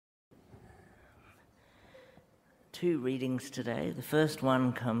two readings today. The first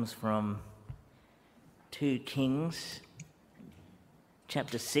one comes from 2 Kings,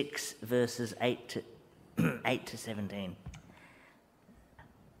 chapter 6, verses 8 to 17.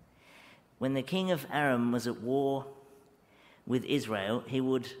 When the king of Aram was at war with Israel, he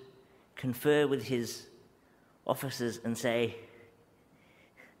would confer with his officers and say,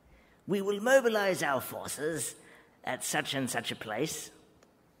 "We will mobilize our forces at such and such a place."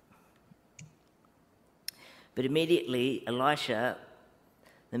 But immediately Elisha,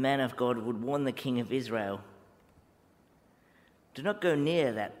 the man of God, would warn the king of Israel, "Do not go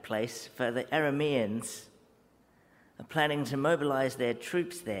near that place, for the Arameans are planning to mobilize their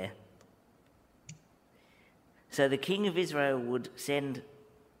troops there." So the king of Israel would send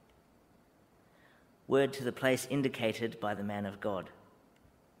word to the place indicated by the man of God.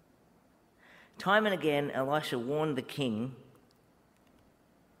 Time and again, Elisha warned the king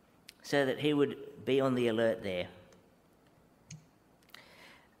so that he would be on the alert there.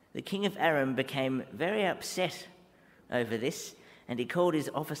 The king of Aram became very upset over this, and he called his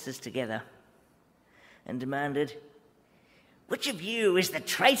officers together and demanded, "Which of you is the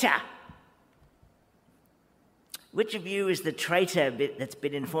traitor? Which of you is the traitor that's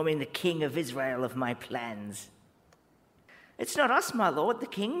been informing the king of Israel of my plans?" "It's not us, my lord, the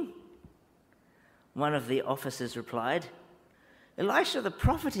king," one of the officers replied. "Elisha the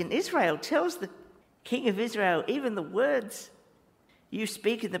prophet in Israel tells the king of Israel even the words you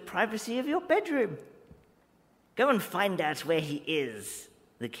speak in the privacy of your bedroom." "Go and find out where he is,"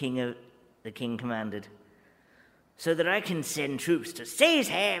 the king commanded, "so that I can send troops to seize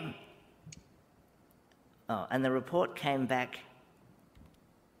him." And the report came back,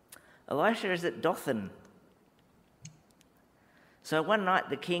 "Elisha is at Dothan." So one night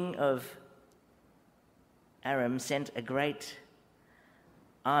the king of Aram sent a great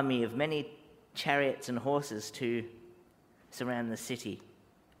army of many chariots and horses to surround the city.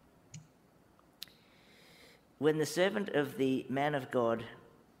 When the servant of the man of God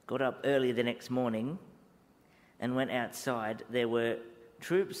got up early the next morning and went outside, there were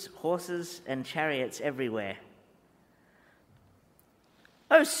troops, horses, and chariots everywhere.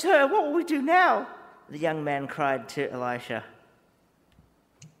 "Oh, sir, what will we do now?" the young man cried to Elisha.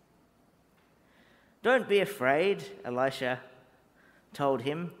 "Don't be afraid," Elisha told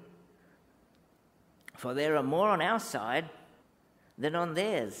him, "for there are more on our side than on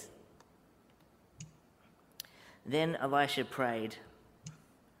theirs." Then Elisha prayed,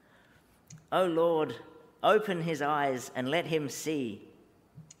 "O Lord, open his eyes and let him see."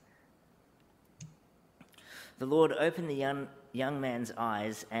 The Lord opened the young man's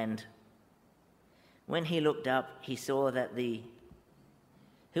eyes, and when he looked up, he saw that the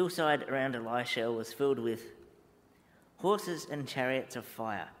hillside around Elisha was filled with horses and chariots of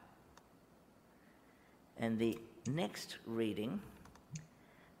fire. And the next reading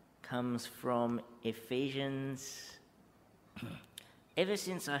comes from Ephesians. "Ever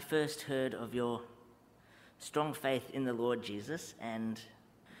since I first heard of your strong faith in the Lord Jesus and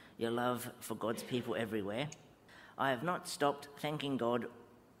your love for God's people everywhere, I have not stopped thanking God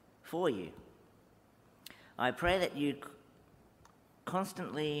for you. I pray that you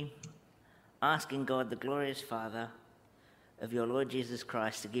constantly asking God, the glorious Father of your Lord Jesus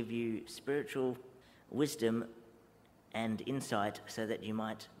Christ, to give you spiritual wisdom and insight so that you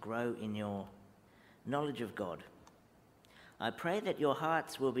might grow in your knowledge of God. I pray that your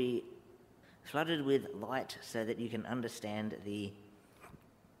hearts will be flooded with light so that you can understand the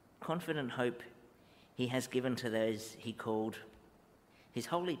confident hope he has given to those he called his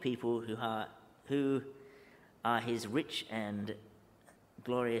holy people, who are his rich and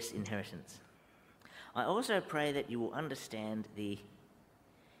glorious inheritance. I also pray that you will understand the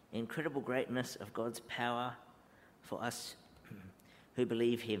incredible greatness of God's power for us who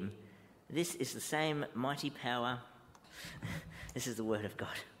believe him. This is the same mighty power." This is the word of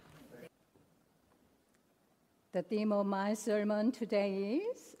God. The theme of my sermon today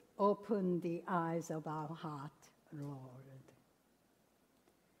is "Open the eyes of our heart, Lord."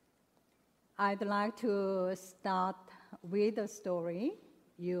 I'd like to start with a story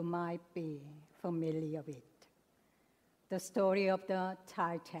you might be familiar with. The story of the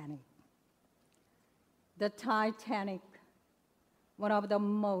Titanic. The Titanic, one of the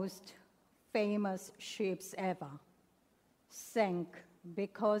most famous ships ever, sank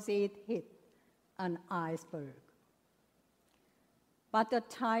because it hit an iceberg. But the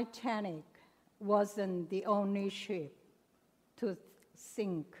Titanic wasn't the only ship to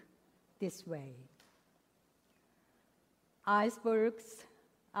sink this way. Icebergs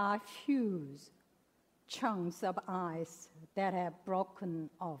are huge chunks of ice that have broken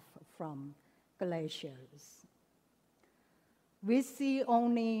off from glaciers. we see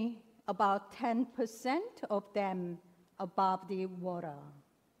only about 10% of them above the water.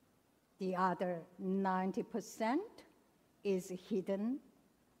 The other 90% is hidden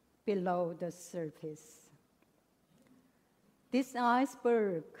below the surface. This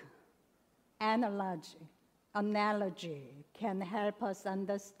iceberg analogy can help us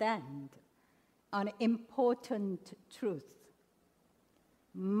understand an important truth.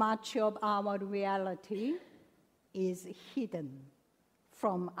 Much of our reality is hidden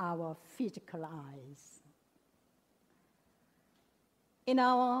from our physical eyes. In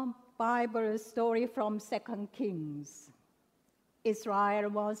our Bible story from 2 Kings, Israel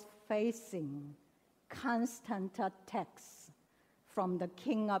was facing constant attacks from the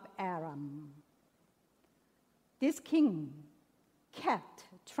king of Aram. This king kept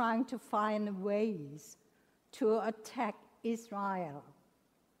trying to find ways to attack Israel,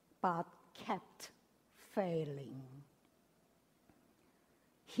 but kept failing.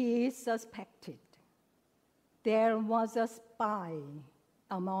 He suspected there was a spy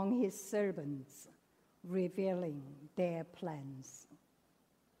among his servants revealing their plans.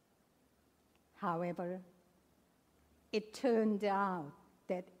 However, it turned out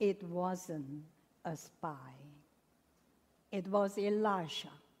that it wasn't a spy. It was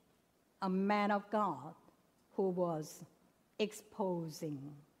Elisha, a man of God, who was exposing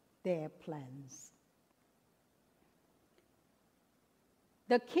their plans.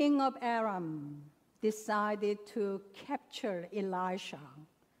 The king of Aram decided to capture Elisha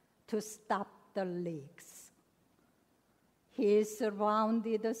to stop the leaks. He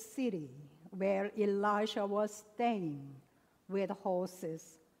surrounded the city where Elisha was staying with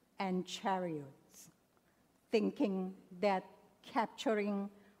horses and chariots, thinking that capturing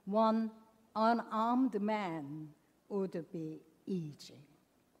one unarmed man would be easy.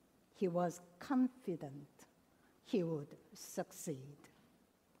 He was confident he would succeed.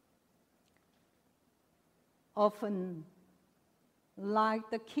 Often, like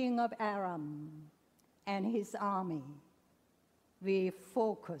the king of Aram and his army, we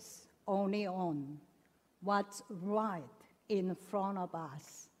focus only on what's right in front of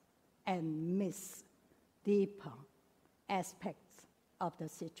us and miss deeper aspects of the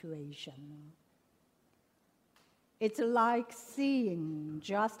situation. It's like seeing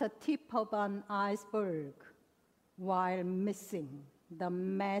just a tip of an iceberg while missing the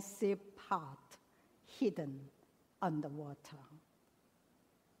massive part hidden underwater.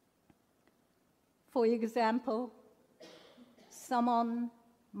 For example, someone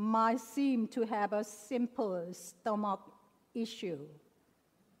might seem to have a simple stomach issue,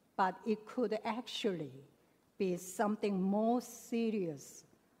 but it could actually be something more serious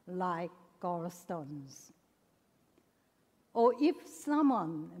like gallstones. Or if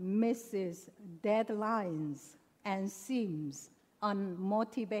someone misses deadlines and seems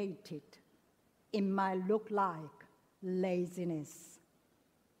unmotivated, it might look like laziness,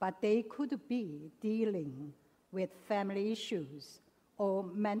 but they could be dealing with family issues or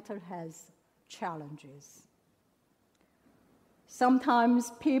mental health challenges.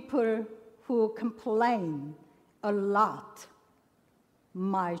 Sometimes people who complain a lot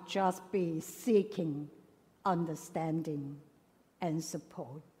might just be seeking understanding and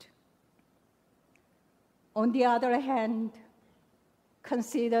support. On the other hand,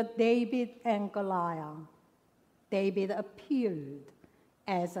 consider David and Goliath. David appeared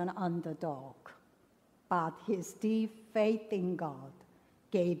as an underdog, but his deep faith in God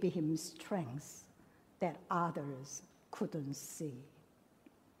gave him strength that others couldn't see.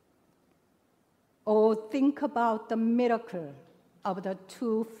 Or think about the miracle of the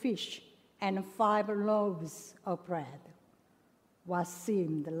 2 fish and 5 loaves of bread. What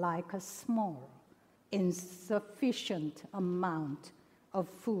seemed like a small, insufficient amount of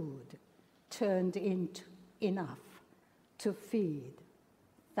food turned into enough to feed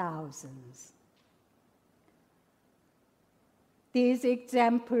thousands. These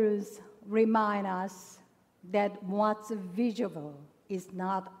examples remind us that what's visible is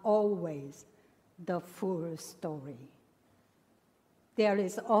not always the full story. There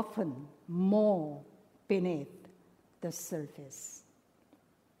is often more beneath the surface.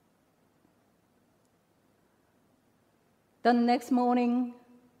 The next morning,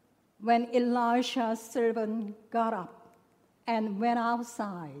 when Elisha's servant got up and went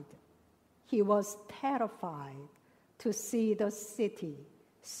outside, he was terrified to see the city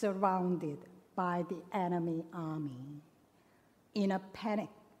surrounded by the enemy army. In a panic,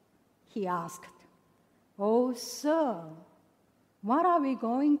 he asked, "Oh, sir, what are we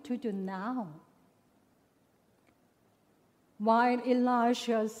going to do now?" While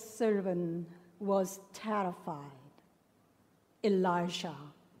Elisha's servant was terrified, Elijah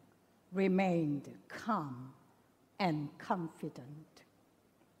remained calm and confident.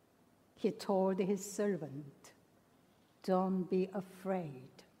 He told his servant, "Don't be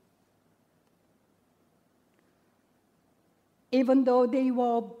afraid." Even though they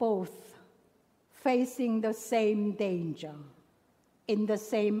were both facing the same danger, in the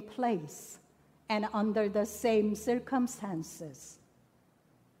same place, and under the same circumstances,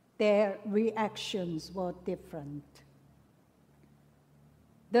 their reactions were different.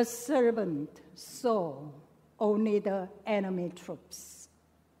 The servant saw only the enemy troops,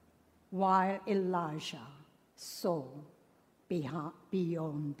 while Elijah saw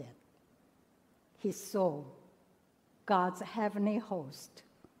beyond it. He saw God's heavenly host,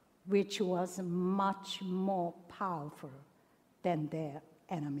 which was much more powerful than their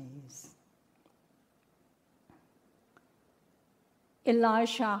enemies.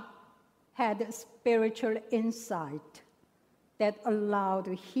 Elisha had spiritual insight that allowed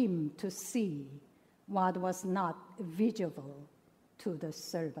him to see what was not visible to the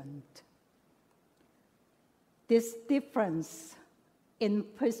servant. This difference in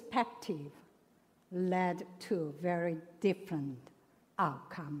perspective led to very different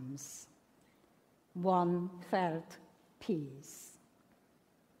outcomes. One felt peace,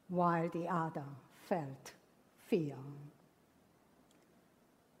 while the other felt fear.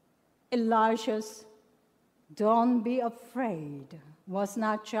 Elijah's "don't be afraid" was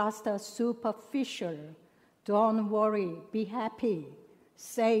not just a superficial "don't worry, be happy"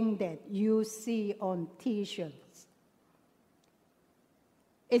 saying that you see on T-shirts.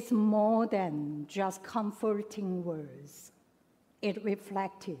 It's more than just comforting words. It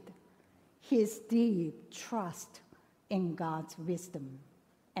reflected his deep trust in God's wisdom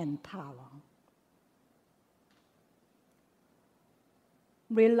and power.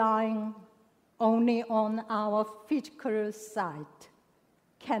 Relying only on our physical sight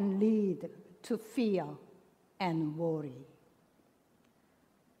can lead to fear and worry.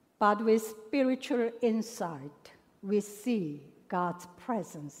 But with spiritual insight, we see God's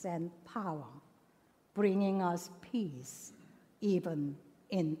presence and power, bringing us peace even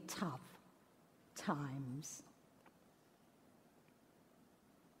in tough times.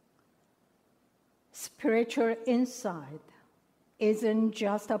 Spiritual insight isn't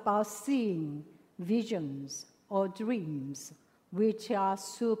just about seeing visions or dreams, which are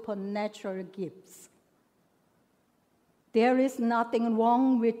supernatural gifts. There is nothing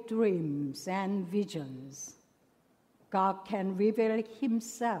wrong with dreams and visions. God can reveal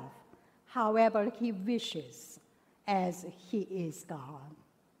himself however he wishes, as he is God.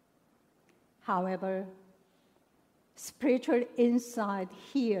 However, spiritual insight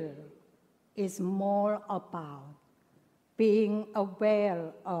here is more about being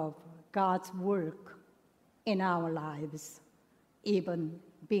aware of God's work in our lives, even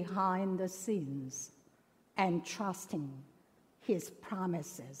behind the scenes, and trusting his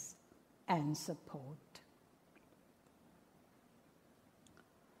promises and support.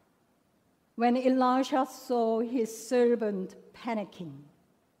 When Elisha saw his servant panicking,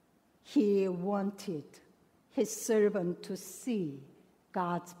 he wanted his servant to see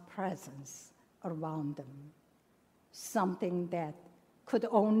God's presence around them, something that could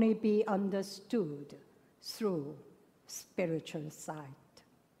only be understood through spiritual sight.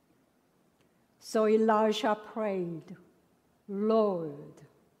 So Elisha prayed, "Lord,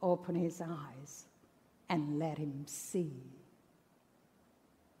 open his eyes and let him see."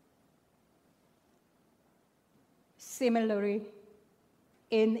 Similarly,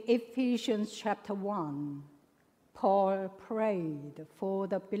 in Ephesians chapter 1, Paul prayed for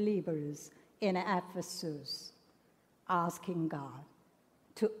the believers in Ephesus, asking God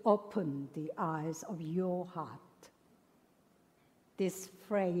to open the eyes of your heart. This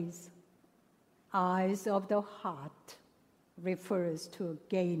phrase, "eyes of the heart," refers to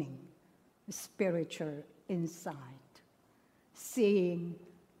gaining spiritual insight, seeing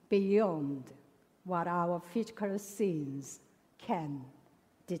beyond what our physical senses can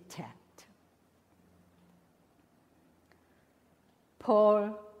detect.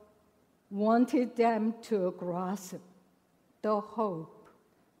 Paul wanted them to grasp the hope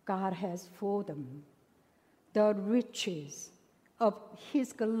God has for them, the riches of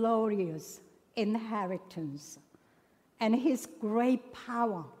his glorious inheritance, and his great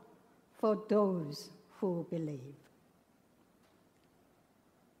power for those who believe.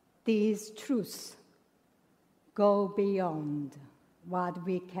 These truths go beyond what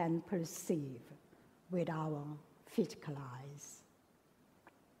we can perceive with our physical eyes.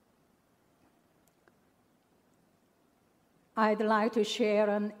 I'd like to share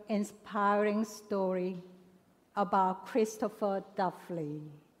an inspiring story about Christopher Duffley,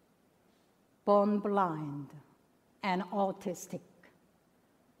 born blind and autistic.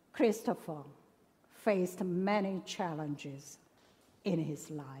 Christopher faced many challenges in his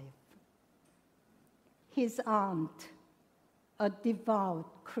life. His aunt, a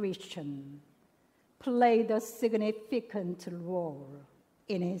devout Christian, played a significant role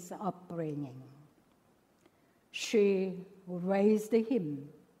in his upbringing. She raised him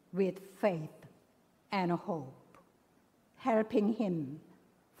with faith and hope, helping him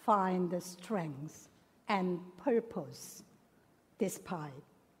find the strength and purpose despite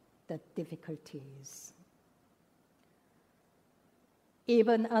the difficulties.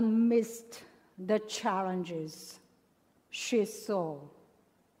 Even amidst the challenges, she saw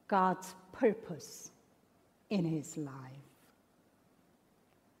God's purpose in his life.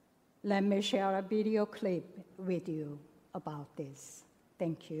 Let me share a video clip with you about this.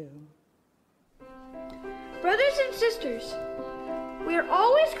 Thank you. Brothers and sisters, we are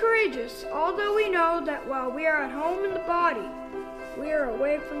always courageous, although we know that while we are at home in the body, we are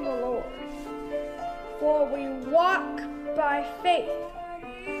away from the Lord. For we walk by faith,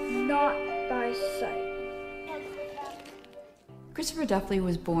 not by sight. Christopher Duffley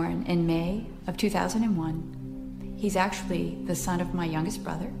was born in May of 2001. He's actually the son of my youngest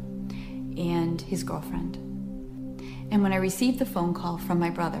brother and his girlfriend. And when I received the phone call from my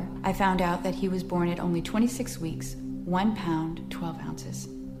brother, I found out that he was born at only 26 weeks, 1 pound, 12 ounces.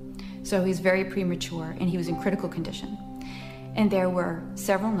 So he's very premature and he was in critical condition. And there were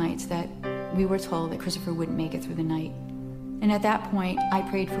several nights that we were told that Christopher wouldn't make it through the night. And at that point, I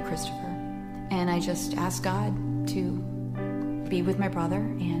prayed for Christopher. And I just asked God to be with my brother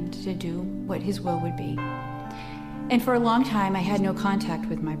and to do what his will would be. And for a long time, I had no contact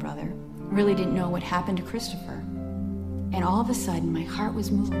with my brother. Really didn't know what happened to Christopher. And all of a sudden, my heart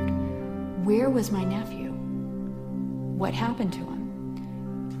was moved. Where was my nephew? What happened to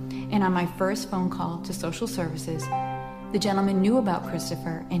him? And on my first phone call to social services, the gentleman knew about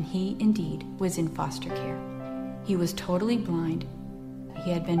Christopher, and he indeed was in foster care. He was totally blind.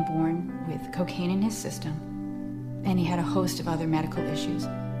 He had been born with cocaine in his system, and he had a host of other medical issues.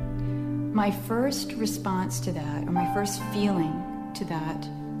 My first response to that, or my first feeling to that,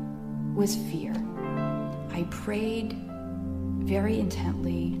 was fear. I prayed very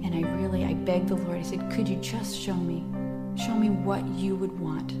intently, and I begged the Lord. I said, could you just show me what you would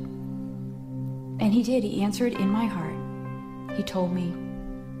want? And he did. He answered in my heart. He told me,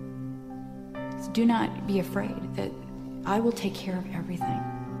 do not be afraid, that I will take care of everything.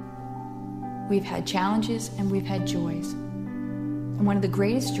 We've had challenges and we've had joys. And one of the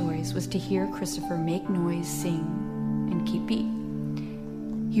greatest joys was to hear Christopher make noise, sing, and keep beat.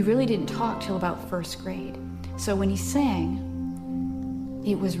 He really didn't talk till about first grade. So when he sang,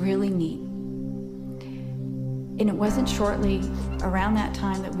 it was really neat. And it wasn't shortly around that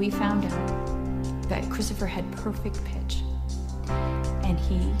time that we found out that Christopher had perfect pitch. And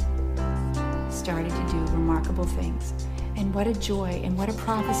he started to do remarkable things. And what a joy and what a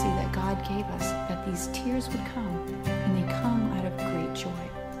prophecy that God gave us, that these tears would come, and they come out of great joy.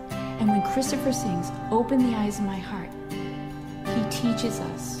 And when Christopher sings, "Open the eyes of my heart," he teaches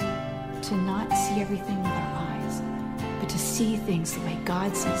us to not see everything with our eyes, but to see things the way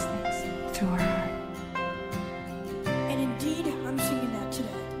God sees things, through our heart. And indeed, I'm singing that today.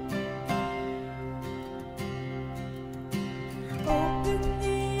 Open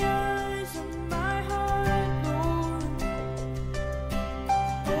the eyes of my heart, Lord.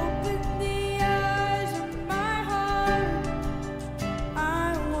 Open the eyes of my heart.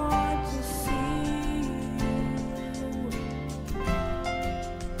 I want to see you.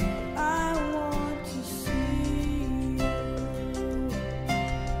 I want to see you.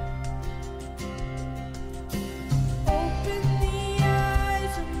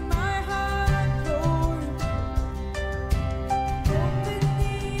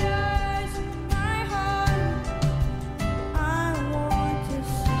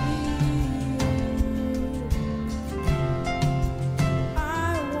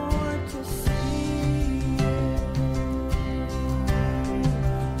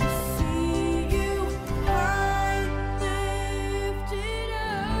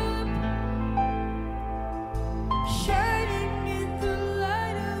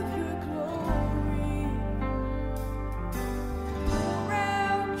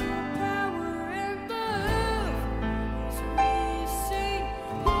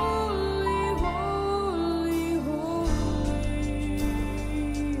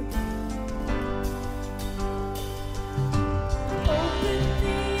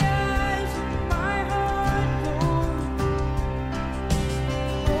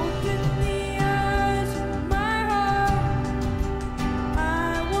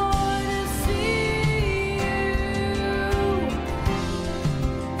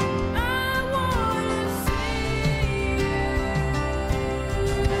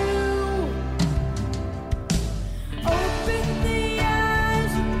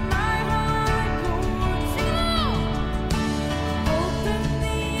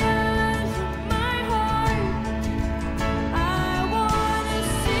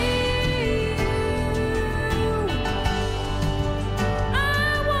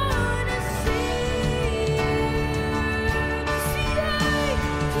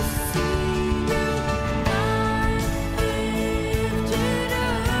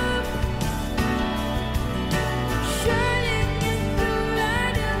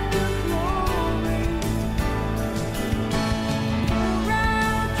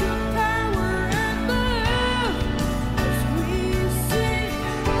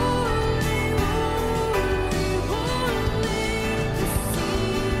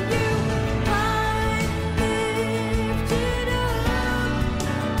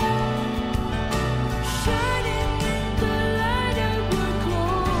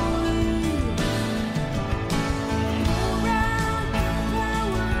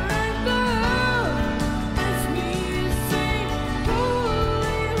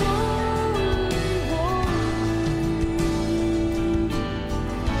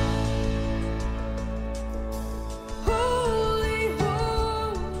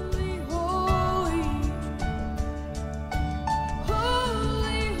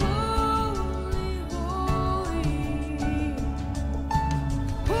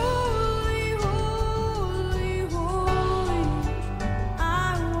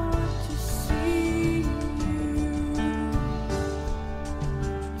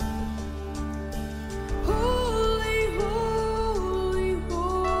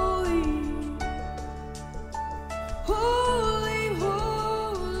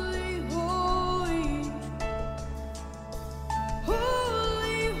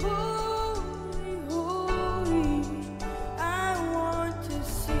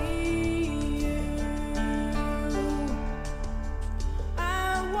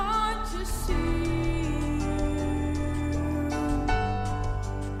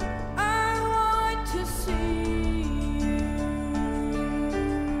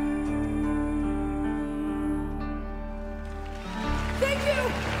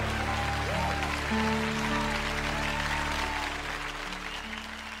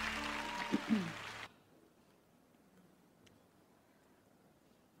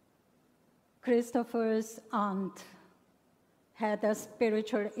 Christopher's aunt had a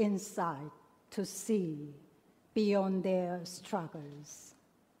spiritual insight to see beyond their struggles.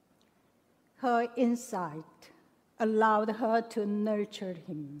 Her insight allowed her to nurture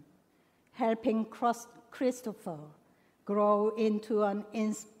him, helping Christopher grow into an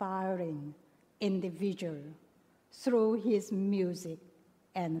inspiring individual through his music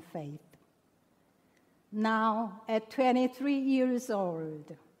and faith. Now, at 23 years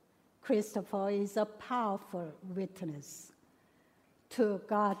old, Christopher is a powerful witness to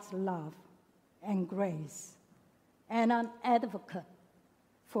God's love and grace and an advocate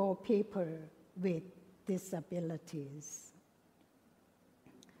for people with disabilities.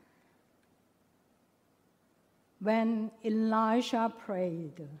 When Elijah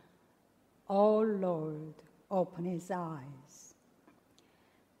prayed, "Oh Lord, open his eyes,"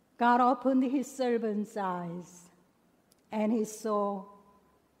 God opened his servant's eyes, and he saw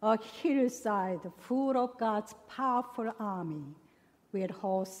a hillside full of God's powerful army with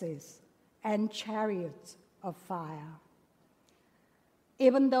horses and chariots of fire.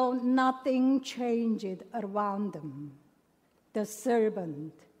 Even though nothing changed around them, the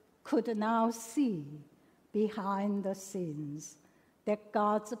servant could now see behind the scenes that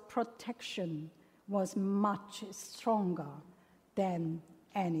God's protection was much stronger than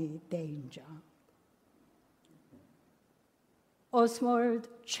any danger. Oswald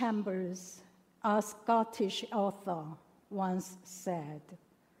Chambers, a Scottish author, once said,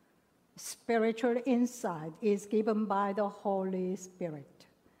 "Spiritual insight is given by the Holy Spirit,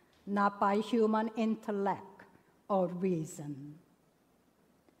 not by human intellect or reason."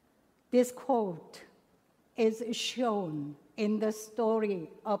 This quote is shown in the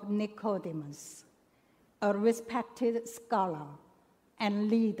story of Nicodemus, a respected scholar and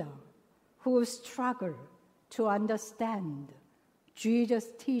leader who struggled to understand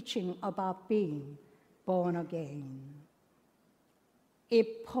Jesus' teaching about being born again.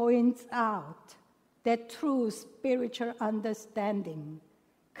 It points out that true spiritual understanding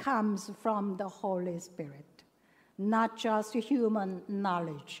comes from the Holy Spirit, not just human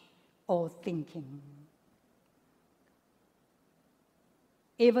knowledge or thinking.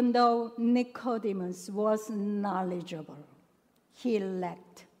 Even though Nicodemus was knowledgeable, he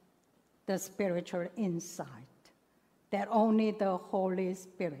lacked the spiritual insight that only the Holy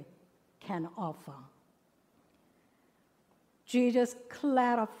Spirit can offer. Jesus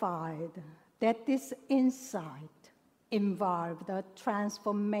clarified that this insight involved a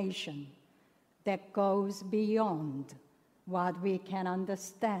transformation that goes beyond what we can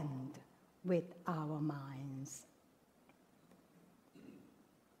understand with our minds.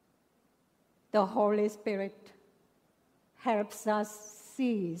 The Holy Spirit helps us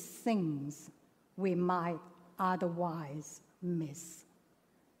see things we might otherwise miss,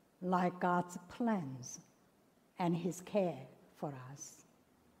 like God's plans and his care for us.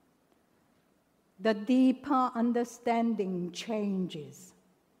 The deeper understanding changes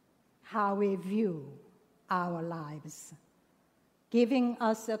how we view our lives, giving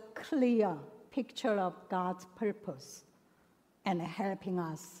us a clear picture of God's purpose and helping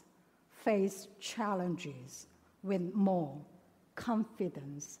us face challenges with more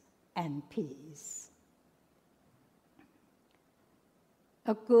confidence and peace.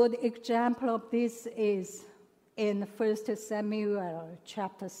 A good example of this is in 1 Samuel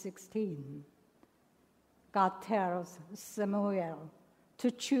chapter 16. God tells Samuel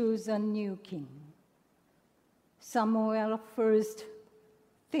to choose a new king. Samuel first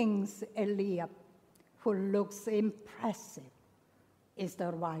thinks Eliab, who looks impressive, is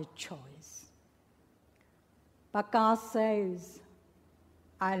the right choice. But God says,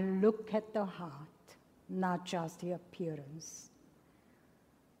 "I look at the heart, not just the appearance."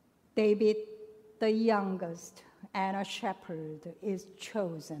 David, the youngest and a shepherd, is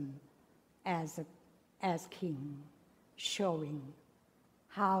chosen as king, showing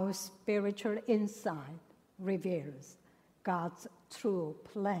how spiritual insight reveals God's true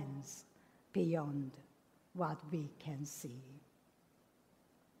plans beyond what we can see.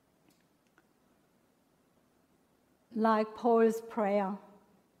 Like Paul's prayer,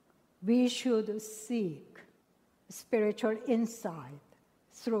 we should seek spiritual insight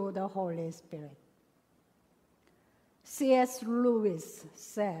through the Holy Spirit. C.S. Lewis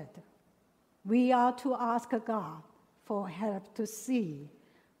said, "We are to ask God for help to see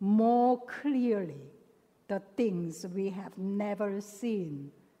more clearly the things we have never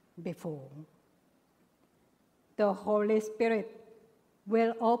seen before." The Holy Spirit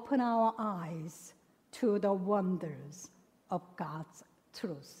will open our eyes to the wonders of God's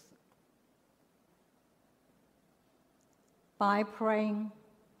truth. By praying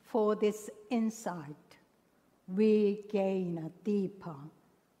for this insight, we gain a deeper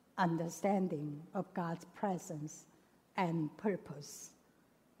understanding of God's presence and purpose,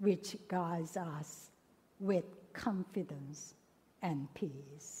 which guides us with confidence and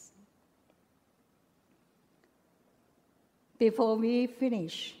peace. Before we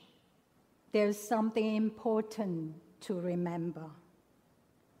finish, there's something important to remember.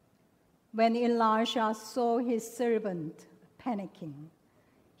 When Elisha saw his servant panicking,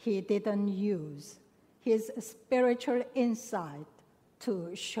 he didn't use his spiritual insight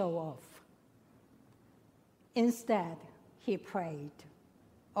to show off. Instead, he prayed,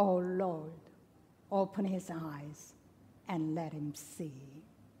 "Oh Lord, open his eyes and let him see."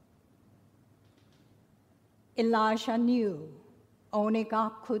 Elisha knew only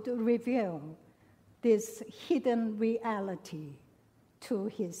God could reveal this hidden reality to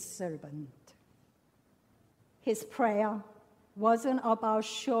his servant. His prayer wasn't about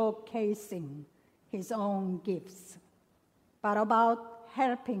showcasing his own gifts, but about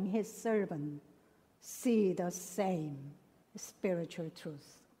helping his servant see the same spiritual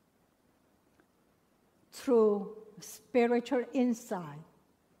truth. True spiritual insight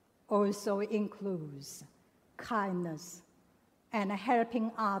also includes kindness and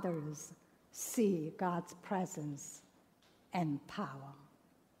helping others see God's presence and power.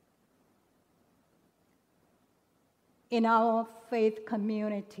 In our faith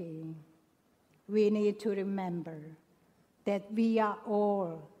community, we need to remember that we are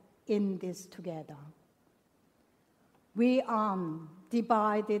all in this together. We aren't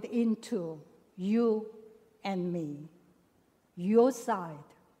divided into you and me, your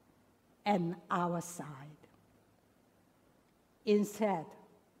side and our side. Instead,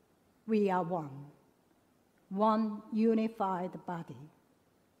 we are one unified body.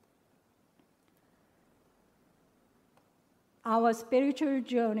 Our spiritual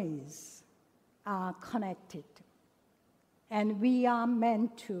journeys are connected, and we are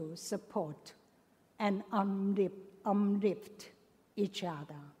meant to support and uplift each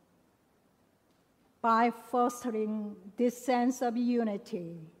other. By fostering this sense of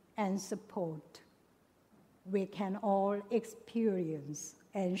unity and support, we can all experience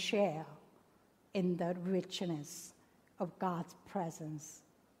and share in the richness of God's presence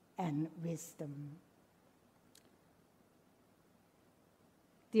and wisdom.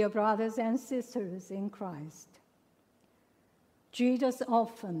 Dear brothers and sisters in Christ, Jesus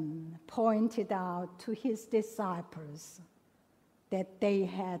often pointed out to his disciples that they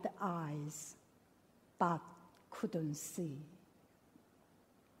had eyes but couldn't see.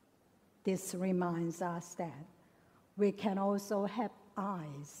 This reminds us that we can also have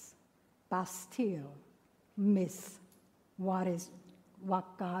eyes but still miss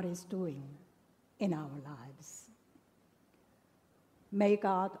what God is doing in our lives. May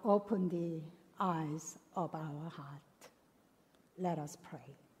God open the eyes of our heart. Let us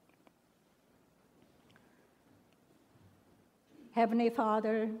pray. Heavenly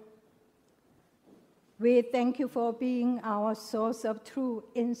Father, we thank you for being our source of true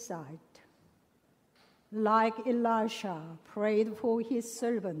insight. Like Elisha prayed for his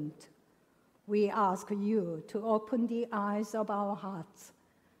servant, we ask you to open the eyes of our hearts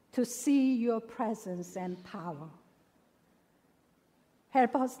to see your presence and power.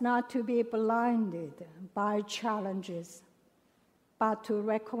 Help us not to be blinded by challenges, but to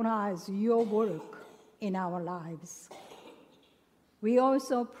recognize your work in our lives. We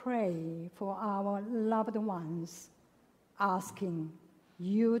also pray for our loved ones, asking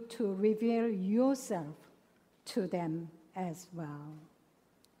you to reveal yourself to them as well.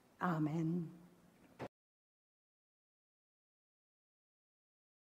 Amen.